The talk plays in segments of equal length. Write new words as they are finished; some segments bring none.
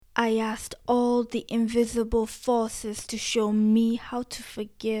I asked all the invisible forces to show me how to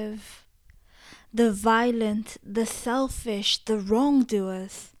forgive the violent, the selfish, the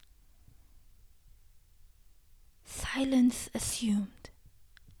wrongdoers. Silence assumed.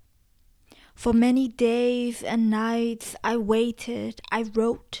 For many days and nights I waited, I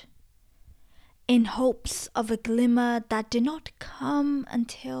wrote, in hopes of a glimmer that did not come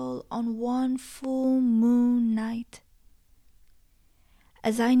until on one full moon night.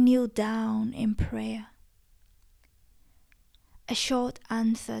 As I kneeled down in prayer, a short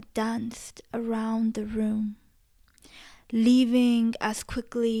answer danced around the room, leaving as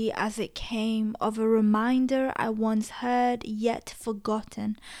quickly as it came of a reminder I once heard yet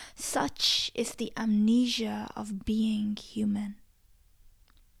forgotten. Such is the amnesia of being human.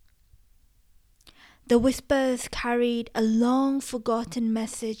 The whispers carried a long forgotten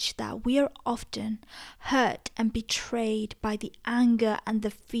message that we are often hurt and betrayed by the anger and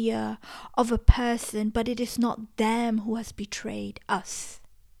the fear of a person, but it is not them who has betrayed us.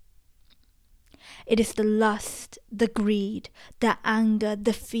 It is the lust, the greed, the anger,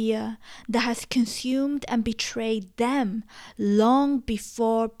 the fear that has consumed and betrayed them long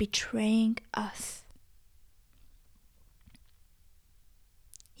before betraying us.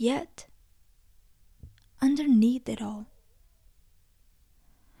 Yet, underneath it all,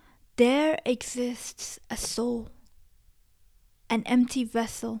 there exists a soul, an empty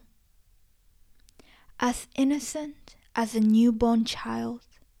vessel, as innocent as a newborn child,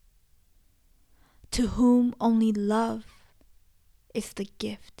 to whom only love is the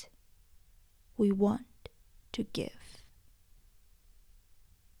gift we want to give.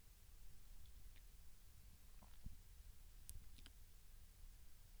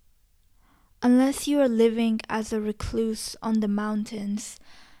 Unless you are living as a recluse on the mountains,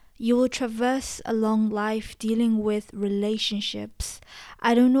 you will traverse a long life dealing with relationships.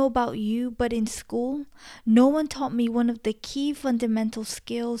 I don't know about you, but in school, no one taught me one of the key fundamental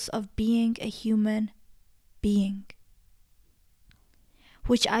skills of being a human being,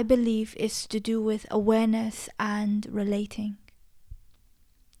 which I believe is to do with awareness and relating.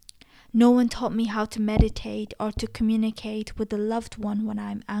 No one taught me how to meditate or to communicate with a loved one when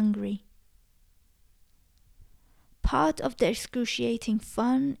I'm angry. Part of the excruciating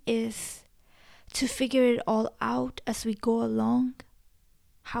fun is to figure it all out as we go along.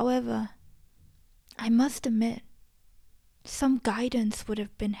 However, I must admit, some guidance would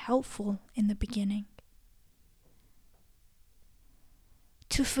have been helpful in the beginning.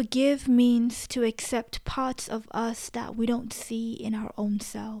 To forgive means to accept parts of us that we don't see in our own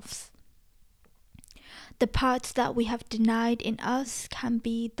selves. The parts that we have denied in us can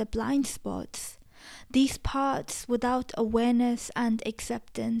be the blind spots. These parts, without awareness and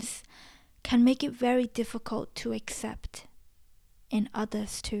acceptance, can make it very difficult to accept in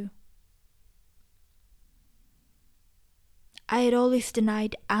others too. I had always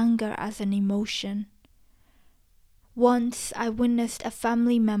denied anger as an emotion. Once I witnessed a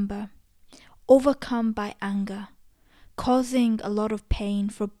family member overcome by anger, causing a lot of pain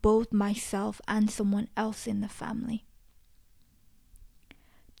for both myself and someone else in the family.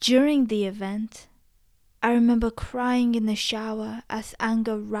 During the event, I remember crying in the shower as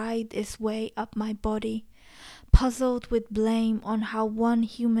anger writhed its way up my body, puzzled with blame on how one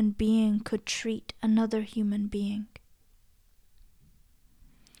human being could treat another human being.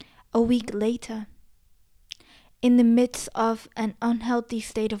 A week later, in the midst of an unhealthy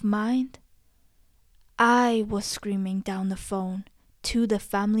state of mind, I was screaming down the phone to the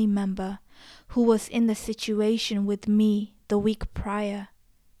family member who was in the situation with me the week prior,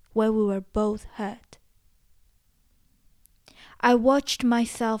 where we were both hurt. I watched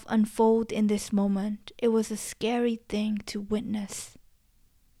myself unfold in this moment. It was a scary thing to witness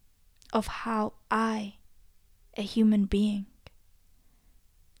of how I, a human being,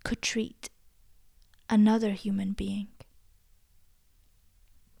 could treat another human being.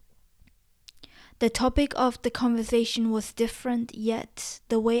 The topic of the conversation was different, yet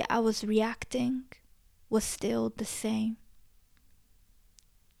the way I was reacting was still the same.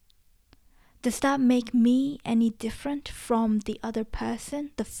 Does that make me any different from the other person,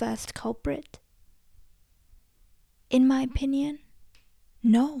 the first culprit? In my opinion,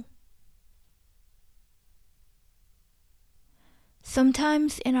 no.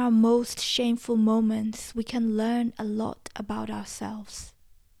 Sometimes in our most shameful moments, we can learn a lot about ourselves.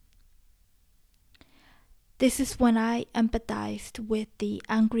 This is when I empathized with the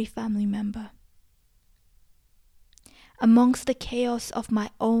angry family member. Amongst the chaos of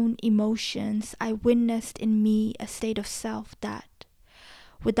my own emotions, I witnessed in me a state of self that,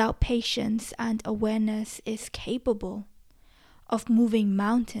 without patience and awareness, is capable of moving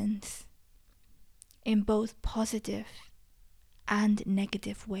mountains in both positive and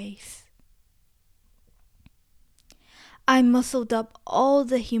negative ways. I muscled up all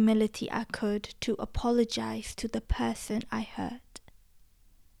the humility I could to apologize to the person I hurt.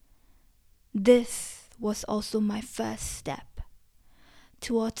 This was also my first step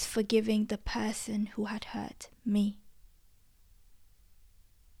towards forgiving the person who had hurt me.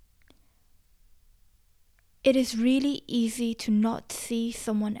 It is really easy to not see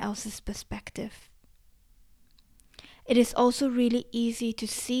someone else's perspective. It is also really easy to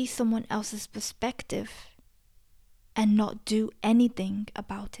see someone else's perspective and not do anything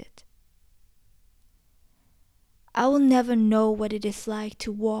about it. I will never know what it is like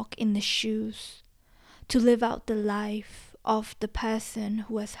to walk in the shoes, to live out the life of the person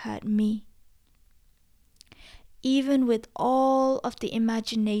who has hurt me. Even with all of the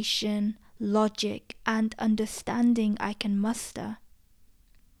imagination, logic, and understanding I can muster,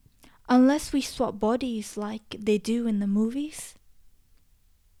 unless we swap bodies like they do in the movies,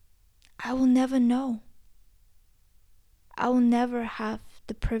 I will never know. I will never have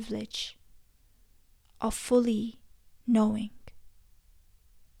the privilege of fully knowing.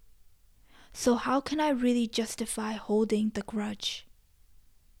 So how can I really justify holding the grudge?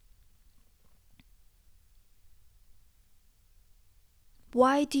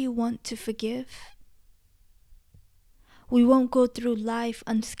 Why do you want to forgive? We won't go through life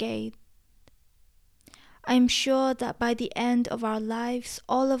unscathed. I am sure that by the end of our lives,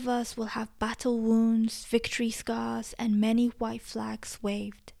 all of us will have battle wounds, victory scars, and many white flags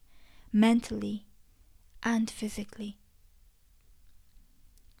waved, mentally and physically.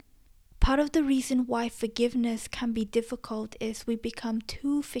 Part of the reason why forgiveness can be difficult is we become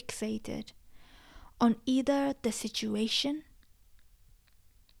too fixated on either the situation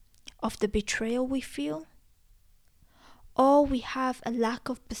of the betrayal we feel, or we have a lack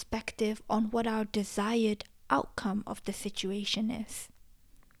of perspective on what our desired outcome of the situation is,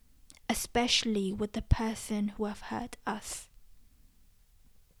 especially with the person who have hurt us.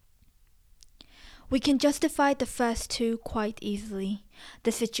 We can justify the first two quite easily.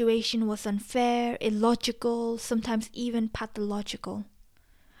 The situation was unfair, illogical, sometimes even pathological.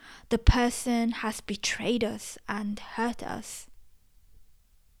 The person has betrayed us and hurt us.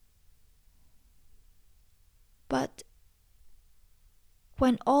 But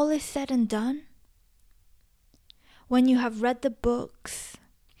when all is said and done, when you have read the books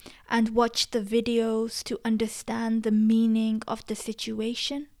and watched the videos to understand the meaning of the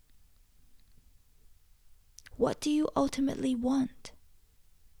situation, what do you ultimately want?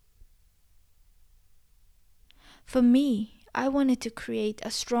 For me, I wanted to create a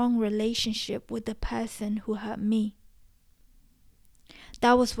strong relationship with the person who hurt me.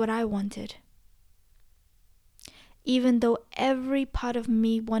 That was what I wanted. Even though every part of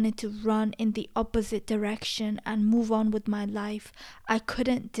me wanted to run in the opposite direction and move on with my life, I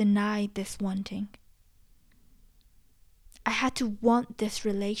couldn't deny this wanting. I had to want this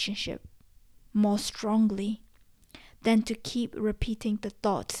relationship more strongly than to keep repeating the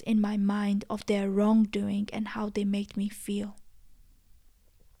thoughts in my mind of their wrongdoing and how they made me feel.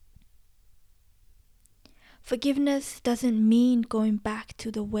 Forgiveness doesn't mean going back to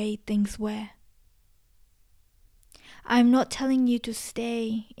the way things were. I'm not telling you to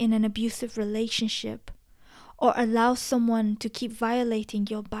stay in an abusive relationship or allow someone to keep violating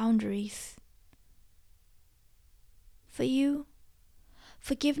your boundaries. For you,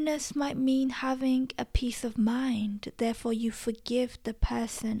 forgiveness might mean having a peace of mind. Therefore, you forgive the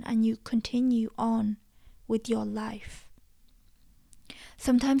person and you continue on with your life.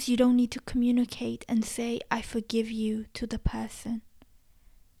 Sometimes you don't need to communicate and say, "I forgive you" to the person.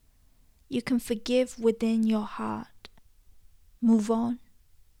 You can forgive within your heart, move on,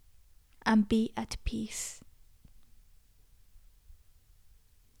 and be at peace.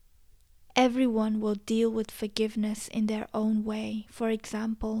 Everyone will deal with forgiveness in their own way. For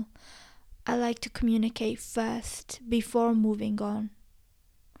example, I like to communicate first before moving on,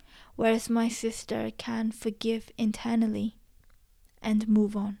 whereas my sister can forgive internally and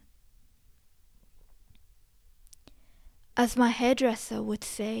move on. As my hairdresser would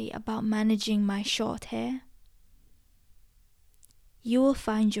say about managing my short hair, you will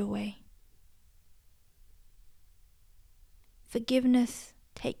find your way. Forgiveness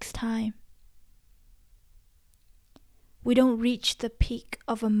takes time. We don't reach the peak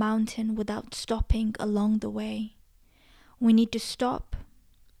of a mountain without stopping along the way. We need to stop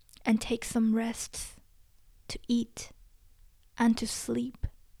and take some rests, to eat and to sleep.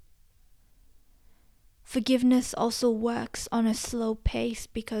 Forgiveness also works on a slow pace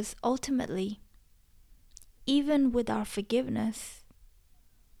because ultimately, even with our forgiveness,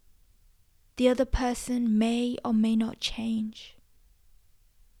 the other person may or may not change.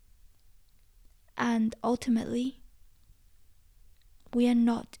 And ultimately, we are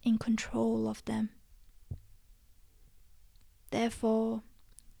not in control of them. Therefore,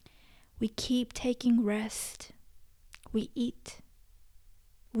 we keep taking rest, we eat,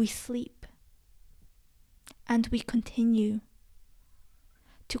 we sleep, and we continue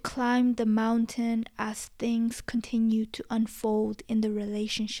to climb the mountain as things continue to unfold in the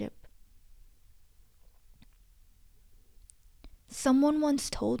relationship. Someone once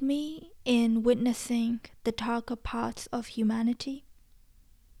told me, in witnessing the darker parts of humanity,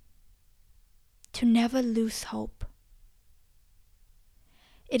 to never lose hope.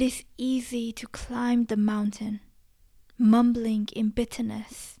 It is easy to climb the mountain, mumbling in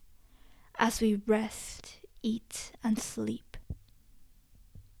bitterness as we rest, eat, and sleep.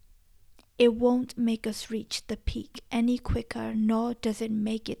 It won't make us reach the peak any quicker, nor does it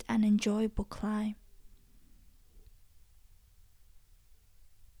make it an enjoyable climb.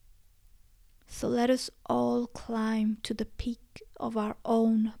 So let us all climb to the peak of our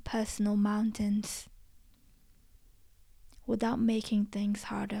own personal mountains without making things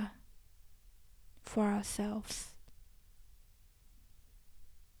harder for ourselves.